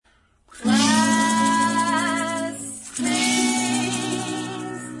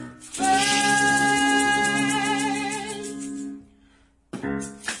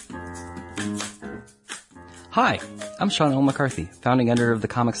Hi, I'm Sean L. McCarthy, founding editor of The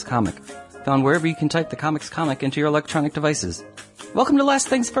Comics Comic, found wherever you can type The Comics Comic into your electronic devices. Welcome to Last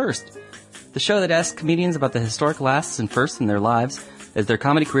Things First, the show that asks comedians about the historic lasts and firsts in their lives as their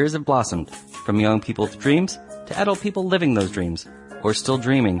comedy careers have blossomed, from young people with dreams to adult people living those dreams, or still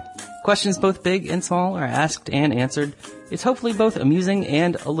dreaming. Questions both big and small are asked and answered. It's hopefully both amusing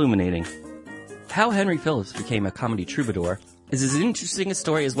and illuminating. How Henry Phillips became a comedy troubadour is as interesting a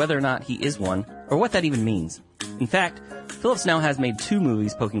story as whether or not he is one, or what that even means. In fact, Phillips now has made 2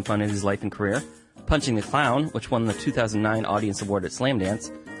 movies poking fun at his life and career, Punching the Clown, which won the 2009 Audience Award at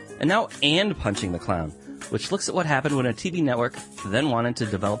Slamdance, and now And Punching the Clown, which looks at what happened when a TV network then wanted to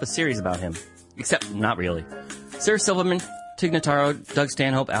develop a series about him. Except, not really. Sarah Silverman, Tig Notaro, Doug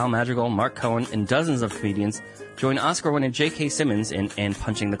Stanhope, Al Madrigal, Mark Cohen, and dozens of comedians join Oscar-winning J.K. Simmons in And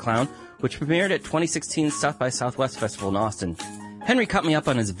Punching the Clown, which premiered at 2016's South by Southwest Festival in Austin. Henry caught me up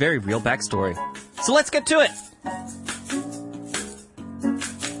on his very real backstory. So let's get to it!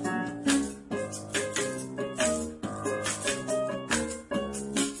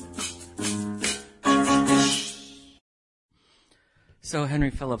 So, Henry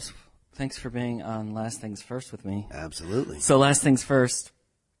Phillips, thanks for being on Last Things First with me. Absolutely. So, Last Things First,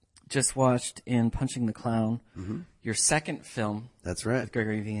 just watched in Punching the Clown, your second film. That's right. With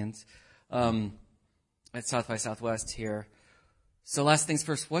Gregory Vians, at South by Southwest here. So, Last Things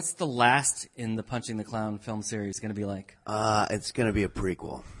First, what's the last in the Punching the Clown film series going to be like? It's going to be a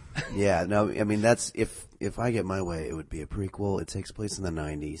prequel. Yeah, no, I mean, that's, if I get my way, it would be a prequel. It takes place in the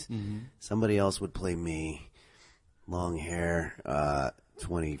 90s. Somebody else would play me. Long hair,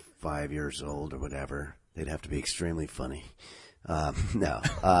 25 years old or whatever. They'd have to be extremely funny. No.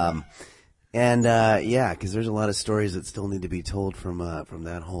 Yeah, because there's a lot of stories that still need to be told from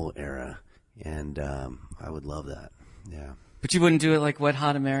that whole era. And I would love that. Yeah. But you wouldn't do it like Wet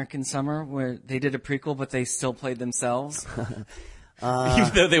Hot American Summer, where they did a prequel, but they still played themselves?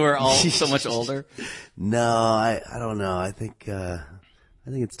 Even though they were all so much older? No, I don't know. I think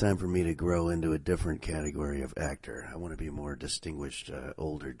it's time for me to grow into a different category of actor. I want to be a more distinguished,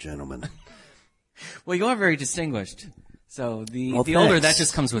 older gentleman. Well, you are very distinguished. So the older, that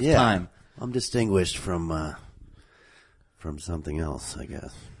just comes with time. I'm distinguished from something else, I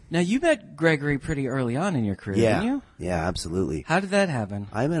guess. Now, you met Gregory pretty early on in your career, didn't you? Yeah, absolutely. How did that happen?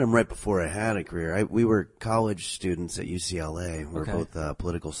 I met him right before I had a career. We were college students at UCLA. We were both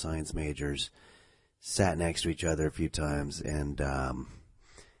political science majors, sat next to each other a few times, and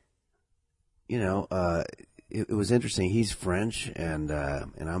it was interesting. He's French, and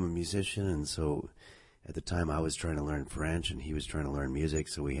I'm a musician, and so at the time I was trying to learn French, and he was trying to learn music,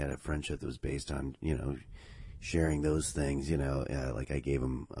 so we had a friendship that was based on, sharing those things, like I gave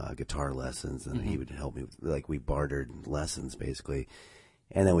him guitar lessons, and he would help me, like we bartered lessons, basically.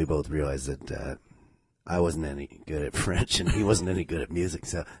 And then we both realized that I wasn't any good at French, and he wasn't any good at music,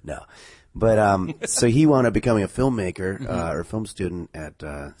 so no. But so he wound up becoming a filmmaker or film student at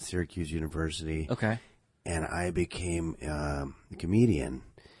Syracuse University. Okay. And I became a comedian,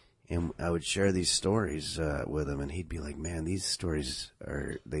 and I would share these stories with him, and he'd be like, "Man, these stories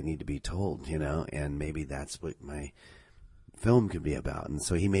they need to be told, and maybe that's what my film could be about." And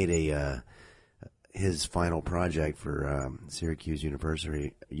so he made his final project for Syracuse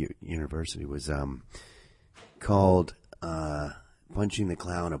University was called Punching the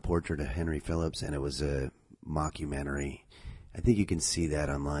Clown, A Portrait of Henry Phillips, and it was a mockumentary. I think you can see that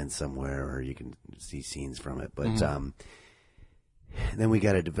online somewhere, or you can see scenes from it. But then we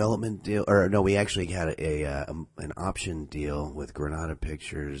got a development deal, or no, we actually had an option deal with Granada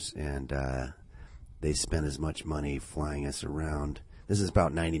Pictures, and they spent as much money flying us around. This is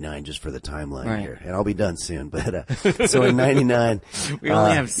about 99, just for the timeline here, and I'll be done soon. But so in 99, we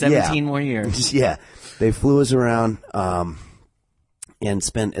only have 17 more years. Yeah, they flew us around and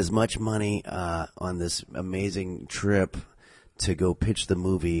spent as much money on this amazing trip to go pitch the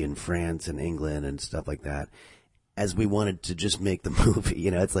movie in France and England and stuff like that, as we wanted to just make the movie.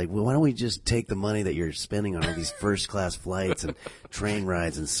 It's like, well, why don't we just take the money that you're spending on all these first-class flights and train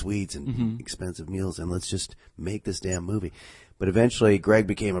rides and suites and expensive meals, and let's just make this damn movie. But eventually, Greg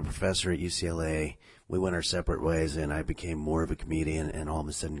became a professor at UCLA. We went our separate ways, and I became more of a comedian, and all of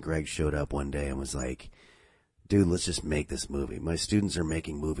a sudden, Greg showed up one day and was like, "Dude, let's just make this movie. My students are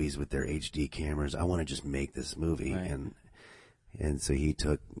making movies with their HD cameras. I want to just make this movie." Right. And so he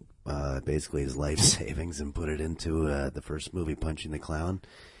took basically his life savings and put it into the first movie, Punching the Clown,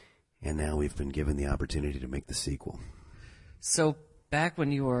 and now we've been given the opportunity to make the sequel. So back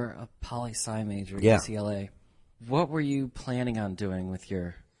when you were a poli-sci major at UCLA, what were you planning on doing with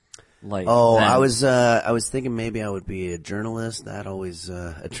your like? Oh, then? I was thinking maybe I would be a journalist. That always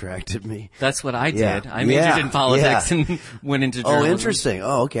attracted me. That's what I Yeah. did. I majored in politics and went into journalism. Oh, interesting.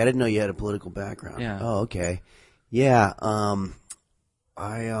 Oh, okay. I didn't know you had a political background. Yeah. Oh, okay. Yeah.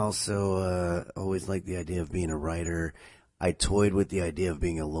 I also always liked the idea of being a writer. I toyed with the idea of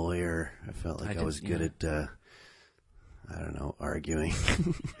being a lawyer. I felt like I was good at, I don't know, arguing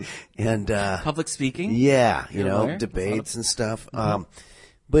and public speaking. Yeah, You're a lawyer? debates and stuff.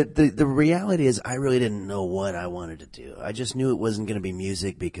 But the reality is, I really didn't know what I wanted to do. I just knew it wasn't going to be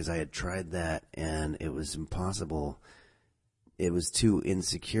music because I had tried that and it was impossible. It was too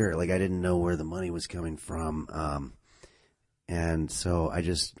insecure. Like I didn't know where the money was coming from. And so I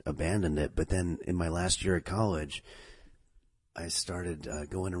just abandoned it. But then in my last year at college, I started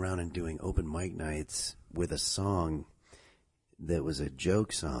going around and doing open mic nights with a song that was a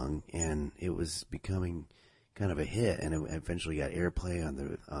joke song, and it was becoming kind of a hit, and it eventually got airplay on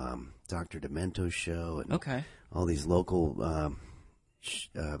the Dr. Demento show and all these local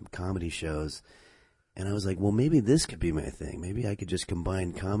comedy shows. And I was like, well, maybe this could be my thing. Maybe I could just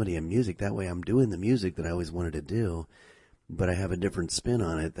combine comedy and music. That way I'm doing the music that I always wanted to do, but I have a different spin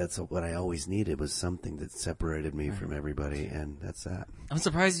on it. That's what I always needed, was something that separated me from everybody, and that's that. I'm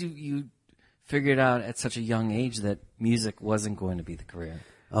surprised you figured out at such a young age that music wasn't going to be the career.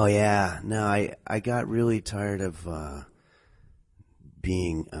 Oh, yeah. No, I got really tired of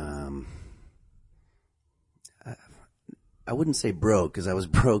being, I wouldn't say broke, because I was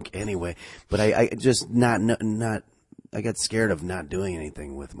broke anyway, but I just I got scared of not doing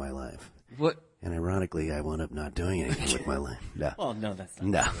anything with my life. What? And ironically, I wound up not doing anything with my life. No. Well, no, that's not.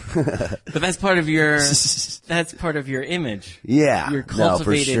 No. But that's part of your image. Yeah. Your No,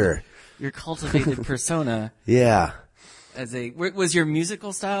 for sure. Your cultivated persona. Yeah. Was your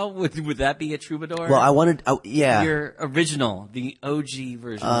musical style, would that be a troubadour? Well, yeah. Your original, the OG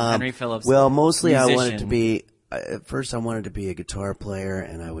version of Henry Phillips. Well, mostly musician. I wanted to be, at first I wanted to be a guitar player,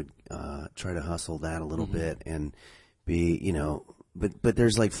 and I would try to hustle that a little bit and be, but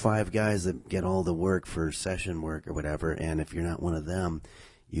there's like 5 guys that get all the work for session work or whatever, and if you're not one of them,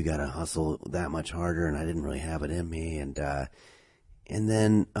 you gotta hustle that much harder, and I didn't really have it in me, and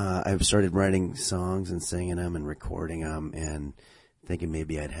then I started writing songs and singing them and recording them and thinking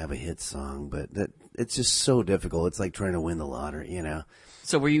maybe I'd have a hit song, but it's just so difficult. It's like trying to win the lottery,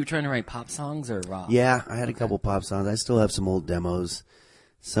 So were you trying to write pop songs or rock? Yeah, I had a couple pop songs. I still have some old demos.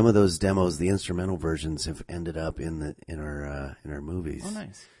 Some of those demos, the instrumental versions, have ended up in our movies. Oh,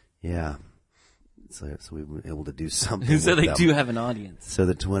 nice. Yeah. So we were able to do something. So with they them. do have an audience. So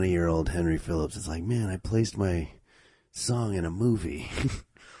the 20-year-old Henry Phillips is like, man, I placed my song in a movie.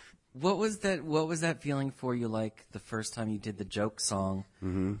 What was that feeling for you, like the first time you did the joke song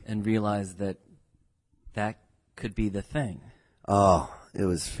and realized that could be the thing? Oh, it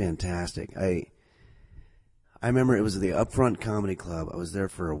was fantastic. I remember it was the Upfront Comedy Club. I was there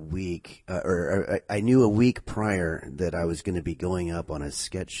for a week, I knew a week prior that I was going to be going up on a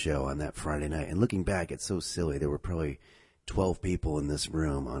sketch show on that Friday night. And looking back, it's so silly. There were probably 12 people in this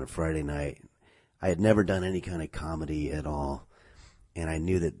room on a Friday night. I had never done any kind of comedy at all. And I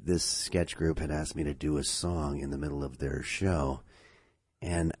knew that this sketch group had asked me to do a song in the middle of their show.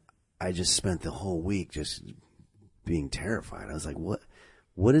 And I just spent the whole week just being terrified. I was like,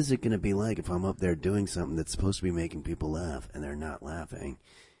 what is it going to be like if I'm up there doing something that's supposed to be making people laugh and they're not laughing?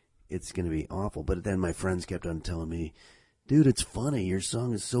 It's going to be awful. But then my friends kept on telling me, dude, it's funny. Your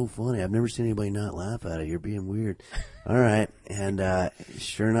song is so funny. I've never seen anybody not laugh at it. You're being weird. All right. And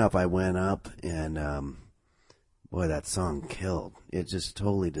sure enough, I went up and boy, that song killed. It just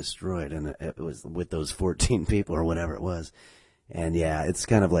totally destroyed. And it was with those 14 people or whatever it was. And yeah, it's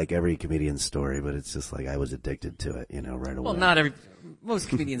kind of like every comedian's story, but it's just like I was addicted to it, right away. Well, most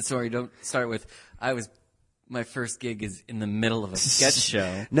comedian story don't start with, my first gig is in the middle of a sketch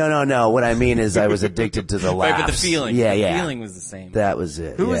show. No. What I mean is I was addicted to the laughs. Right, but the feeling. Yeah. The feeling was the same. That was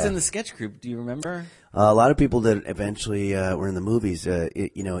it. Who was in the sketch group? Do you remember? A lot of people that eventually were in the movies.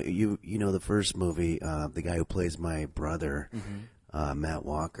 You know the first movie, the guy who plays my brother, Matt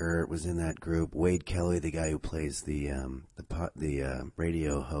Walker was in that group. Wade Kelly, the guy who plays the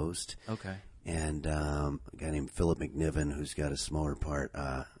radio host. Okay. And a guy named Philip McNiven, who's got a smaller part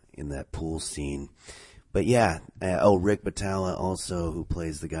in that pool scene. But yeah, Rick Batalla also, who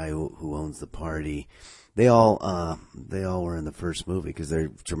plays the guy who owns the party. They all were in the first movie because they're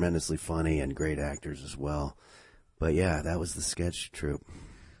tremendously funny and great actors as well. But yeah, that was the sketch troupe.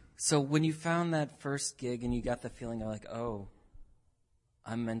 So when you found that first gig and you got the feeling of like, oh,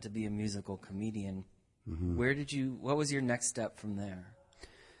 I'm meant to be a musical comedian, what was your next step from there?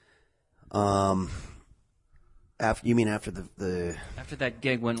 After you mean after the After that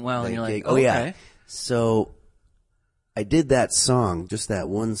gig went well, and you're gig? like, Oh, yeah. okay. So I did that song, just that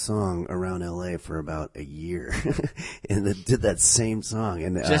one song around LA for about a year. And I did that same song.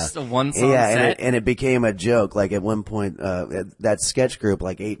 And Just a one song yeah, set? and it became a joke. Like at one point, that sketch group,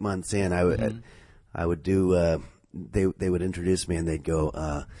 like 8 months in, I would do, they would introduce me and they'd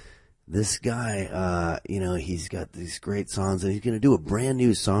go, this guy, he's got these great songs and he's going to do a brand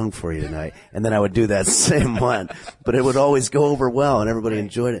new song for you tonight. And then I would do that same one, but it would always go over well and everybody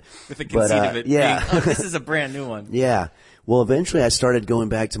enjoyed it. With the conceit of it yeah. being, this is a brand new one. Yeah. Well, eventually I started going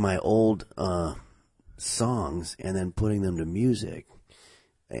back to my old, songs and then putting them to music.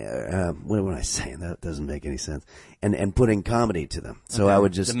 What am I saying? That doesn't make any sense. And putting comedy to them. So Okay. I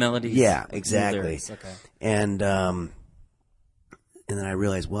would just. The melodies. Yeah, the exactly. lyrics, okay. And then I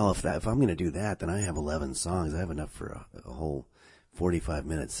realized, well, if I'm going to do that, then I have 11 songs. I have enough for a whole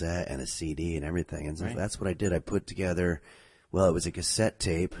 45-minute set and a CD and everything. And so that's what I did. I put together, well, it was a cassette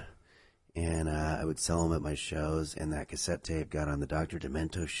tape, and I would sell them at my shows. And that cassette tape got on the Dr.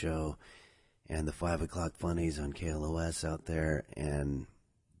 Demento show and the 5 o'clock funnies on KLOS out there. And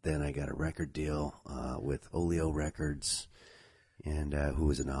then I got a record deal with Oleo Records, and who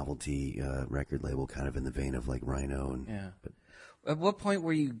was a novelty record label, kind of in the vein of like Rhino. And, Yeah. At what point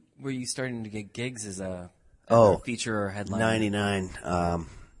were you starting to get gigs as a feature or headliner? 99.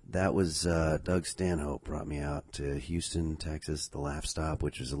 That was Doug Stanhope brought me out to Houston, Texas, the Laugh Stop,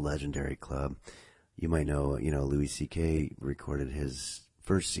 which is a legendary club. You might know, Louis C.K. recorded his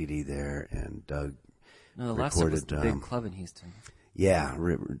first CD there, and Doug No, the Laugh Stop was the big club in Houston. Yeah,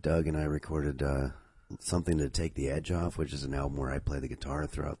 Doug and I recorded Something to Take the Edge Off, which is an album where I play the guitar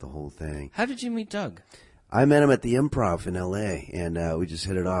throughout the whole thing. How did you meet Doug? I met him at the Improv in L.A., and we just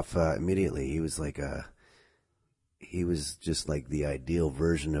hit it off immediately. He was just like the ideal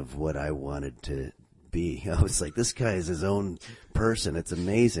version of what I wanted to be. I was like, this guy is his own person. It's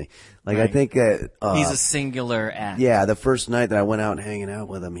amazing. Like, Right. I think He's a singular act. yeah, the first night that I went out hanging out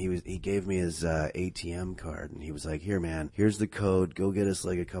with him, he gave me his ATM card, and he was like, here, man, here's the code. Go get us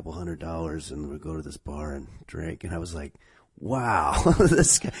like a couple $100, and we'll go to this bar and drink. And I was like, wow,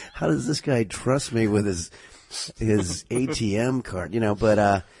 this guy, how does this guy trust me with his ATM card?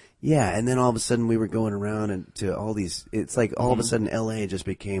 But yeah, and then all of a sudden we were going around and to all these, it's like all of a sudden LA just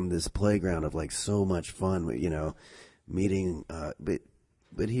became this playground of like so much fun, meeting,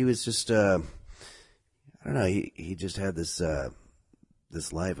 but he was just, I don't know, he just had this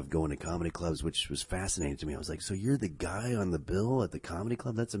life of going to comedy clubs, which was fascinating to me. I was like, so you're the guy on the bill at the comedy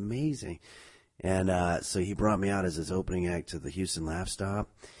club? That's amazing. And so he brought me out as his opening act to the Houston Laugh Stop,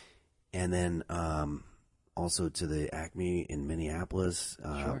 and then also to the Acme in Minneapolis,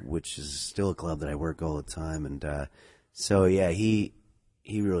 Sure. which is still a club that I work all the time. And so yeah, he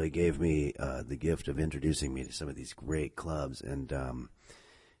really gave me the gift of introducing me to some of these great clubs. And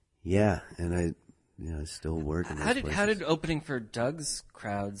yeah, and I still work in those places. How did opening for Doug's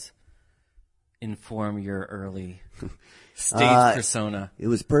crowds inform your early stage persona? It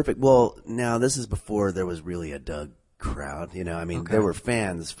was perfect. Well, now this is before there was really a Doug crowd. Okay. There were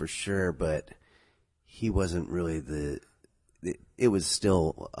fans for sure, but he wasn't really it was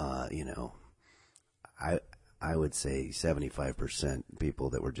still, I would say 75%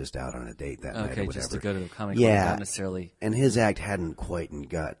 people that were just out on a date that night or Okay, whatever. just to go to the comedy club, not necessarily. And his act hadn't quite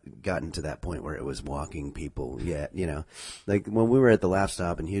gotten to that point where it was walking people yet, Like when we were at the Laugh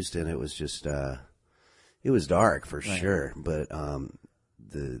Stop in Houston, it was just, it was dark for sure, but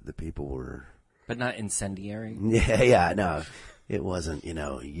the people were. But not incendiary? Yeah, no. It wasn't, your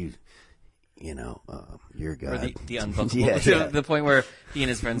God. Or the unbookable. Yeah. To the point where he and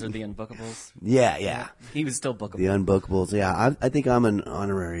his friends are the unbookables. Yeah. He was still bookable. The unbookables. Yeah, I think I'm an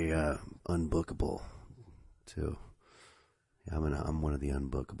honorary unbookable too. Yeah, I'm one of the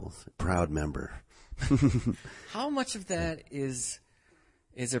unbookables. Proud member. How much of that is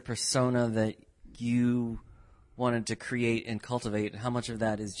a persona that you wanted to create and cultivate, and how much of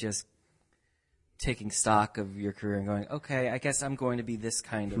that is just taking stock of your career and going, okay, I guess I'm going to be this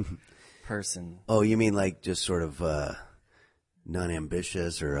kind of person? Oh, you mean like just sort of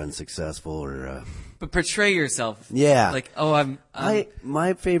non-ambitious or unsuccessful or But portray yourself. Yeah. Like, oh,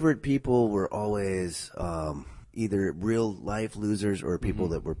 my favorite people were always either real life losers or people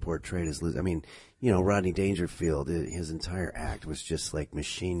that were portrayed as losers. I mean, Rodney Dangerfield, his entire act was just like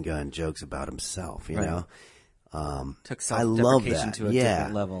machine gun jokes about himself, you know? took I love self-deprecation that. to a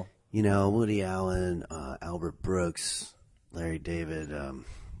different level. Woody Allen, Albert Brooks, Larry David,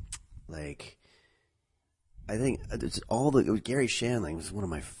 I think it's Gary Shandling was one of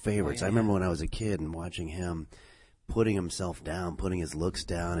my favorites. Oh, yeah, I remember when I was a kid and watching him putting himself down, putting his looks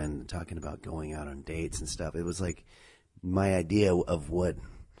down, and talking about going out on dates and stuff. It was like my idea of what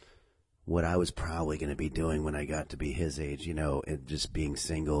I was probably going to be doing when I got to be his age, and just being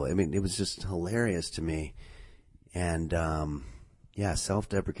single. I mean, it was just hilarious to me. And,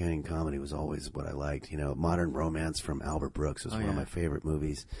 self-deprecating comedy was always what I liked. Modern Romance from Albert Brooks was one of my favorite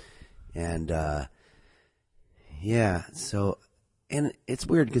movies. And, and it's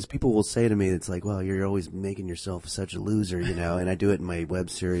weird because people will say to me, it's like, well, you're always making yourself such a loser, and I do it in my web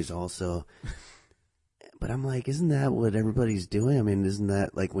series also. But I'm like, isn't that what everybody's doing? I mean, isn't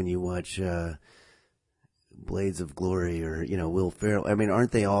that like when you watch Blades of Glory or, Will Ferrell? I mean,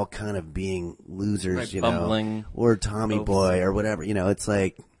 aren't they all kind of being losers, bumbling or Tommy folks. Boy or whatever? It's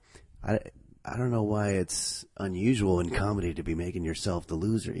like, I don't know why it's unusual in comedy to be making yourself the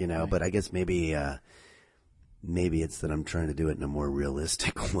loser, Right. But I guess maybe it's that I'm trying to do it in a more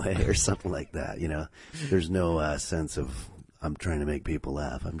realistic way or something like that, There's no sense of I'm trying to make people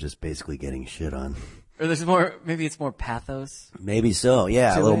laugh. I'm just basically getting shit on. Or maybe it's more pathos. Maybe so,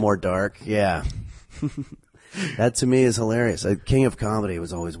 yeah. A little more dark, yeah. That to me is hilarious. King of Comedy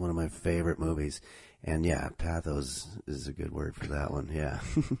was always one of my favorite movies. And yeah, pathos is a good word for that one, yeah.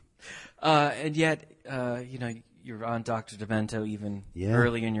 And yet, you're on Dr. Demento even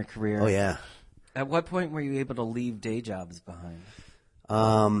early in your career. Oh, yeah. At what point were you able to leave day jobs behind?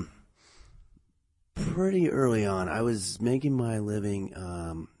 Pretty early on. I was making my living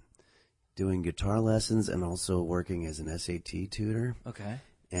doing guitar lessons and also working as an SAT tutor. Okay.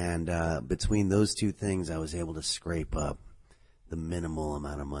 And between those two things, I was able to scrape up the minimal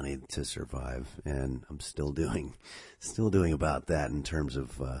amount of money to survive, and I'm still doing about that in terms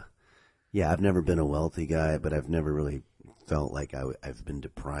of, I've never been a wealthy guy, but I've never really felt like I've been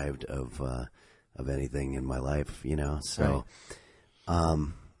deprived of anything in my life, So, right.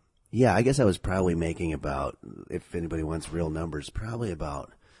 I guess I was probably making about, if anybody wants real numbers, probably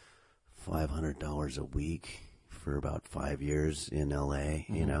about $500 a week for about 5 years in LA,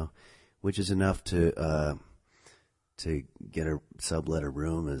 which is enough to get a sublet a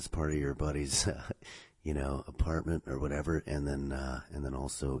room as part of your buddy's, apartment or whatever, and then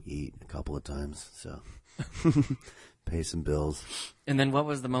also eat a couple of times. So pay some bills. And then what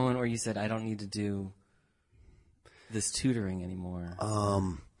was the moment where you said, I don't need to do this tutoring anymore?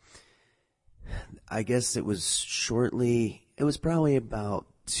 I guess it was probably about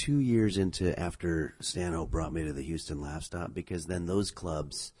 2 years after Stanhope brought me to the Houston Laugh Stop, because then those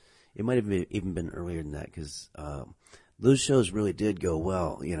clubs, it might have even been earlier than that, because those shows really did go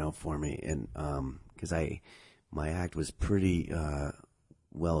well, for me, and because my act was pretty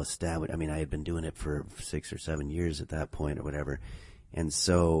well established. I mean, I had been doing it for 6 or 7 years at that point or whatever, and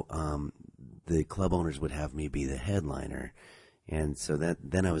so the club owners would have me be the headliner. And so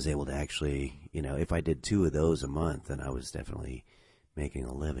then I was able to actually, if I did 2 of those a month, then I was definitely making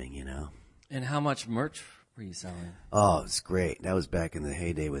a living, And how much merch were you selling? Oh, it's great. That was back in the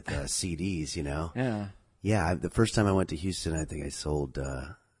heyday with CDs, Yeah. Yeah, the first time I went to Houston, I think I sold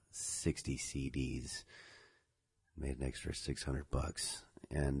 60 CDs. Made an extra $600.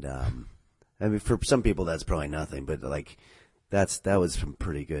 And I mean, for some people that's probably nothing, but like that was some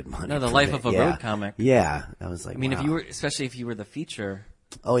pretty good money. No, the life of a road comic. Yeah, I was like, I mean, wow. especially if you were the feature.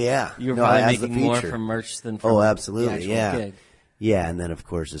 Oh yeah, you were probably making more from merch than from absolutely, the actual gig. Yeah, and then of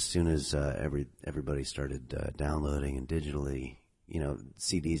course, as soon as everybody started downloading and digitally,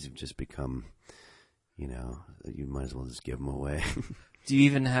 CDs have just become, you might as well just give them away. Do you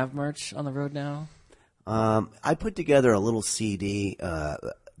even have merch on the road now? I put together a little CD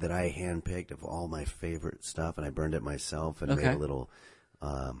that I handpicked of all my favorite stuff, and I burned it myself and made a little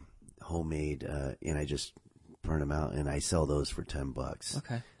homemade, and I just burn them out, and I sell those for $10.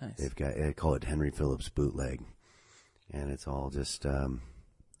 Okay, nice. They call it Henry Phillips bootleg, and it's all just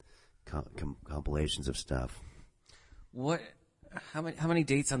compilations of stuff. How many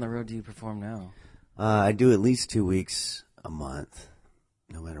dates on the road do you perform now? I do at least 2 weeks a month,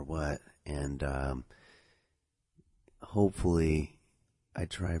 no matter what, and hopefully I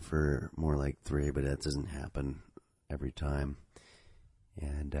try for more like 3, but that doesn't happen every time.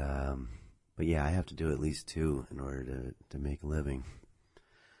 And but yeah, I have to do at least 2 in order to make a living.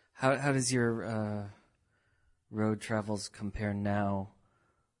 How does your road travels compare now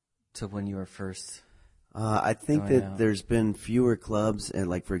to when you were first? I think that there's been fewer clubs, and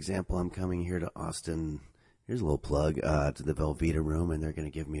like for example, I'm coming here to Austin. Here's a little plug to the Velveeta Room, and they're going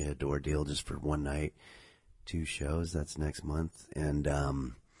to give me a door deal just for one night, 2 shows. That's next month, and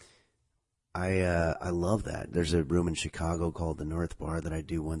I love that. There's a room in Chicago called the North Bar that I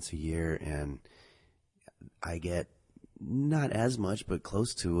do once a year, and I get not as much, but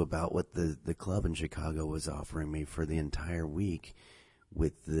close to about what the club in Chicago was offering me for the entire week,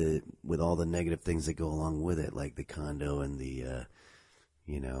 with all the negative things that go along with it, like the condo and the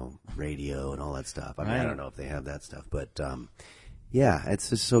radio and all that stuff. I mean, I don't know if they have that stuff, but yeah, it's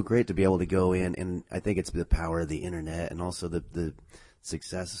just so great to be able to go in, and I think it's the power of the internet and also the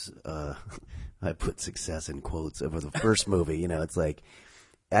success. I put success in quotes over the first movie. It's like,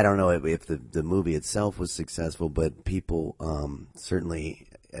 I don't know if the movie itself was successful, but people certainly,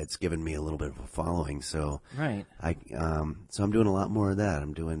 it's given me a little bit of a following. So right, so I'm doing a lot more of that.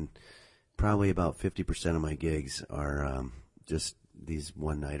 I'm doing probably about 50% of my gigs are just these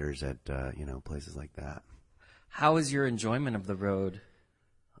one-nighters at places like that. How has your enjoyment of the road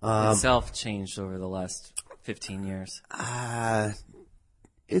itself changed over the last 15 years?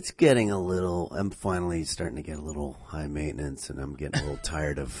 It's getting I'm finally starting to get a little high maintenance, and I'm getting a little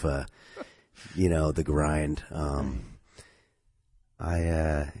tired of, the grind.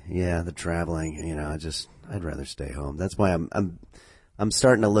 The traveling, I'd rather stay home. That's why I'm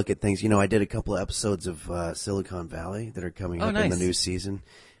starting to look at things. I did a couple of episodes of Silicon Valley that are coming up in the new season.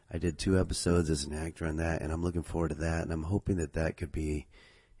 I did 2 episodes as an actor on that, and I'm looking forward to that, and I'm hoping that could be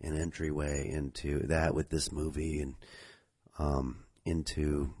an entryway into that with this movie, and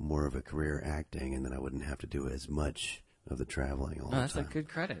into more of a career acting, and then I wouldn't have to do as much of the traveling all the time. That's a good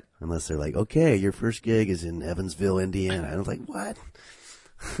credit. Unless they're like, okay, your first gig is in Evansville, Indiana. I was like, what?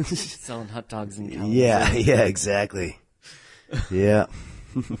 Selling hot dogs in California. Yeah, exactly. Yeah.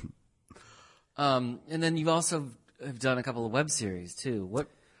 And then you've also have done a couple of web series too. What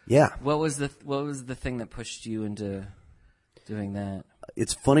was the thing that pushed you into doing that?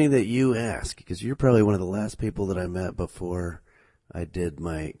 It's funny that you ask, because you're probably one of the last people that I met before I did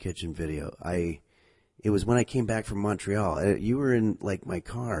my kitchen video. It was when I came back from Montreal. You were in like my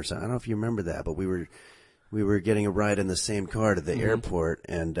car, so I don't know if you remember that, but we were getting a ride in the same car to the airport,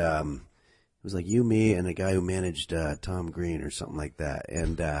 and it was like you, me, and a guy who managed Tom Green or something like that.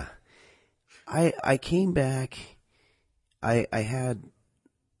 And I came back. I had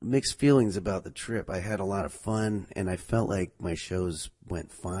mixed feelings about the trip. I had a lot of fun, and I felt like my shows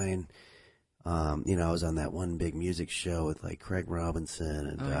went fine. I was on that one big music show with like Craig Robinson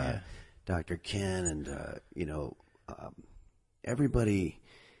and Dr. Ken and everybody.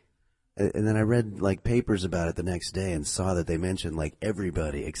 And then I read like papers about it the next day and saw that they mentioned like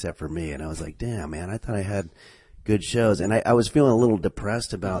everybody except for me, and I was like, damn, man, I thought I had good shows, and I was feeling a little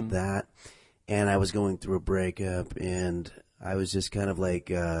depressed about that, and I was going through a breakup, and I was just kind of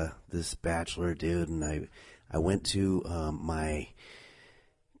like this bachelor dude, and I went to my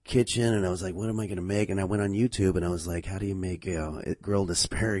kitchen, and I was like, what am I going to make? And I went on YouTube, and I was like, how do you make grilled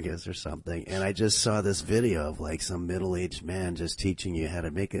asparagus or something? And I just saw this video of like some middle-aged man just teaching you how to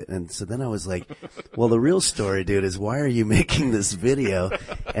make it. And so then I was like, well, the real story, dude, is why are you making this video?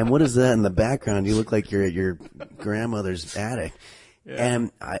 And what is that in the background? You look like you're at your grandmother's attic. Yeah.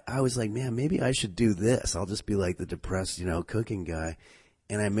 And I was like, man, maybe I should do this. I'll just be like the depressed, cooking guy.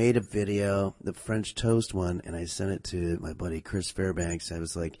 And I made a video, the French toast one, and I sent it to my buddy Chris Fairbanks. I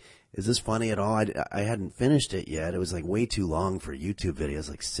was like, is this funny at all? I hadn't finished it yet. It was like way too long for YouTube videos,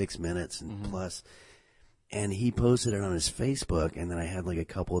 like 6 minutes and plus. And he posted it on his Facebook, and then I had like a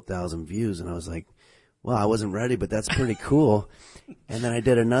couple of thousand views, and I was like, well, I wasn't ready, but that's pretty cool. And then I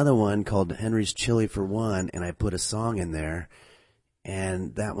did another one called Henry's Chili for One, and I put a song in there.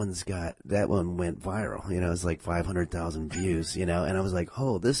 And that one went viral, it was like 500,000 views, and I was like,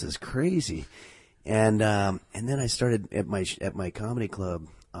 oh, this is crazy. And then I started at my comedy club,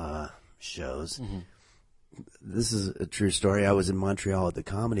 shows. This is a true story. I was in Montreal at the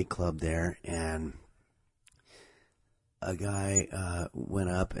comedy club there, and a guy, went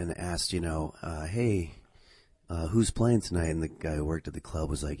up and asked, hey, who's playing tonight? And the guy who worked at the club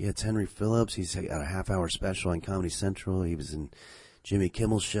was like, yeah, it's Henry Phillips. He's got a half-hour special on Comedy Central. He was in Jimmy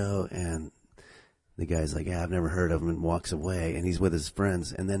Kimmel's show, and the guy's like, yeah, I've never heard of him, and walks away, and he's with his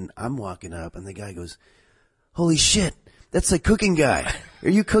friends. And then I'm walking up, and the guy goes, holy shit, that's the cooking guy. Are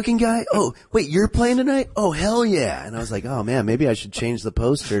you cooking guy? Oh, wait, you're playing tonight? Oh, hell yeah. And I was like, oh man, maybe I should change the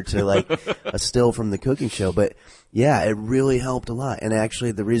poster to like a still from the cooking show. But yeah, it really helped a lot. And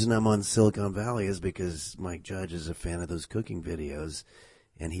actually the reason I'm on Silicon Valley is because Mike Judge is a fan of those cooking videos.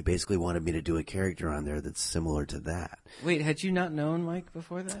 And he basically wanted me to do a character on there that's similar to that. Wait, had you not known Mike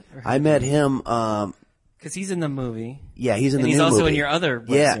before that? I met him. Because he's in the movie. Yeah, he's in the new movie. And he's also in your other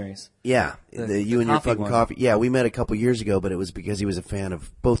web series. Yeah, the You and Your Fucking Coffee. Yeah, we met a couple years ago, but it was because he was a fan of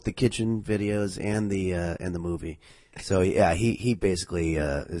both the kitchen videos and the movie. So yeah, he basically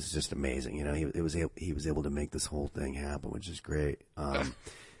is just amazing. He was able to make this whole thing happen, which is great.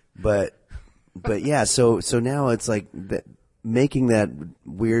 But But yeah, so now it's like making that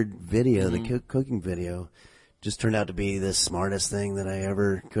weird video, the cooking video, just turned out to be the smartest thing that I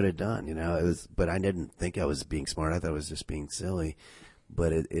ever could have done. You know, it was, but I didn't think I was being smart. I thought I was just being silly.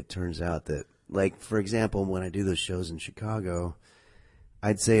 But it turns out that, like, for example, when I do those shows in Chicago,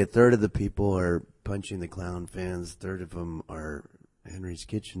 I'd say a third of the people are Punching the Clown fans, a third of them are Henry's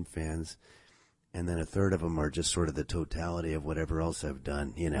Kitchen fans, and then a third of them are just sort of the totality of whatever else I've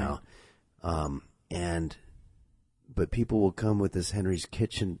done, you know. But people will come with this Henry's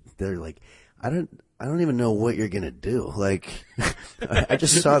Kitchen. They're like, I don't even know what you're gonna do. Like, I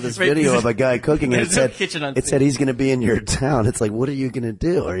just saw this video of a guy cooking, and it said he's gonna be in your town. It's like, what are you gonna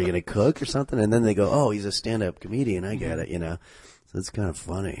do? Are you gonna cook or something? And then they go, oh, he's a stand-up comedian. I get it, you know. So it's kind of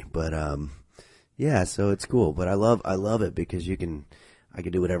funny, but yeah. So it's cool. But I love it because I can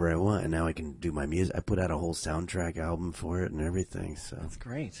do whatever I want, and now I can do my music. I put out a whole soundtrack album for it and everything. So that's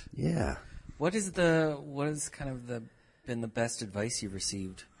great. Yeah. What is kind of been the best advice you've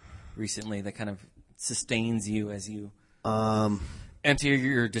received recently that kind of sustains you as you enter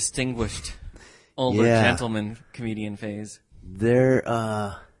your distinguished older gentleman comedian phase?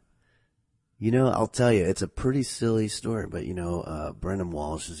 I'll tell you, it's a pretty silly story, but Brendan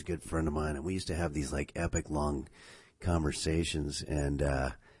Walsh is a good friend of mine, and we used to have these like epic long conversations. And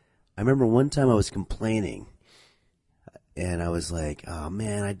I remember one time I was complaining, and I was like, "Oh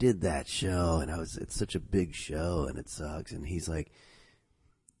man, I did that show, and it's such a big show, and it sucks." And he's like,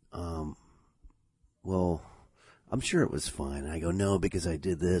 well, I'm sure it was fine. And I go, no, because I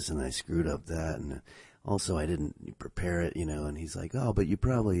did this and I screwed up that, and also I didn't prepare it, And he's like, oh, but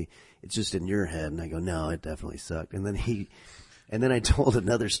it's just in your head. And I go, no, it definitely sucked. And then I told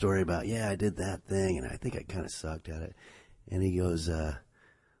another story about, I did that thing, and I think I kind of sucked at it. And he goes,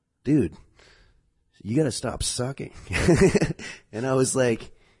 dude, you got to stop sucking. And I was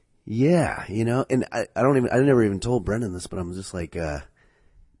like, yeah, and I never even told Brendan this, but I'm just like,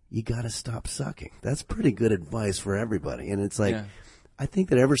 you got to stop sucking. That's pretty good advice for everybody. And it's like, I think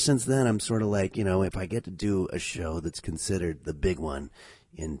that ever since then, I'm sort of like, if I get to do a show that's considered the big one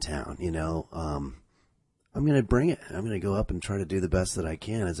in town, I'm going to bring it. I'm going to go up and try to do the best that I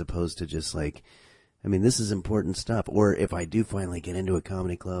can, as opposed to just like, this is important stuff. Or if I do finally get into a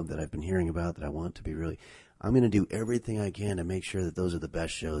comedy club that I've been hearing about that I want to be really, I'm going to do everything I can to make sure that those are the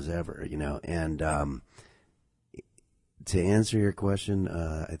best shows ever, And to answer your question,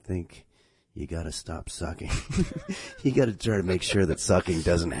 I think you got to stop sucking. You got to try to make sure that sucking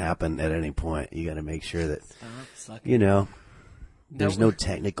doesn't happen at any point. You got to make sure that, there's no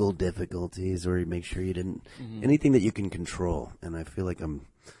technical difficulties, or you make sure you didn't, anything that you can control. And I feel like I'm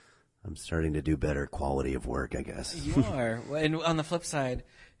starting to do better quality of work, I guess. You are. And on the flip side,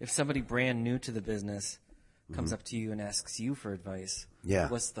 if somebody brand new to the business comes up to you and asks you for advice,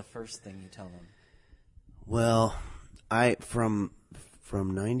 what's the first thing you tell them? Well, from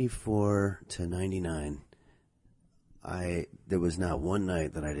 94 to 99, there was not one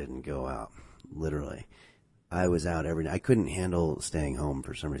night that I didn't go out, literally. I was out every night. I couldn't handle staying home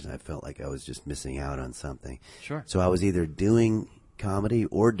for some reason. I felt like I was just missing out on something. Sure. So I was either doing comedy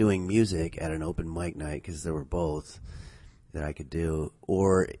or doing music at an open mic night, because there were both that I could do.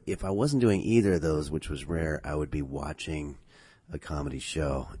 Or if I wasn't doing either of those, which was rare, I would be watching a comedy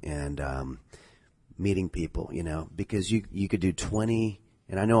show and meeting people, because you could do 20,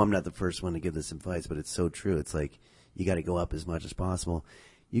 and I know I'm not the first one to give this advice, but it's so true. It's like you got to go up as much as possible.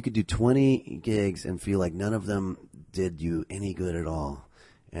 You could do 20 gigs and feel like none of them did you any good at all.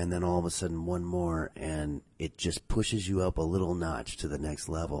 And then all of a sudden one more, and it just pushes you up a little notch to the next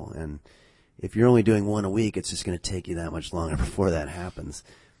level. And if you're only doing one a week, it's just going to take you that much longer before that happens.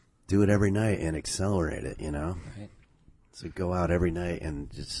 Do it every night and accelerate it, Right. So go out every night and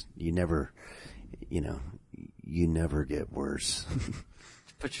just, you never get worse.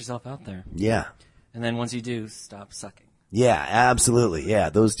 Put yourself out there. Yeah. And then once you do, stop sucking. Yeah, absolutely. Yeah,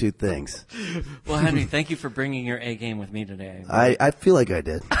 those two things. Well, Henry, thank you for bringing your A game with me today. I feel like I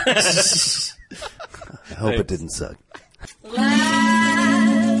did. I hope it didn't suck.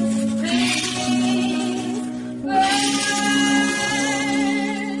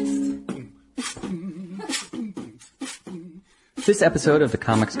 This episode of the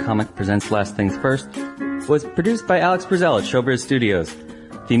Comics Comic Presents Last Things First was produced by Alex Brazell at Showbiz Studios.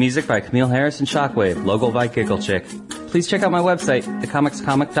 Theme music by Camille Harris and Shockwave, logo by Giggle Chick. Please check out my website,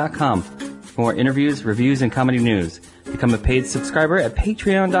 thecomicscomic.com, for more interviews, reviews, and comedy news. Become a paid subscriber at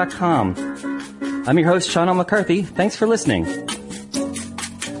patreon.com. I'm your host, Sean L. McCarthy. Thanks for listening.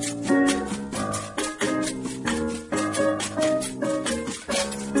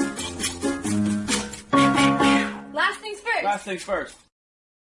 Last things first.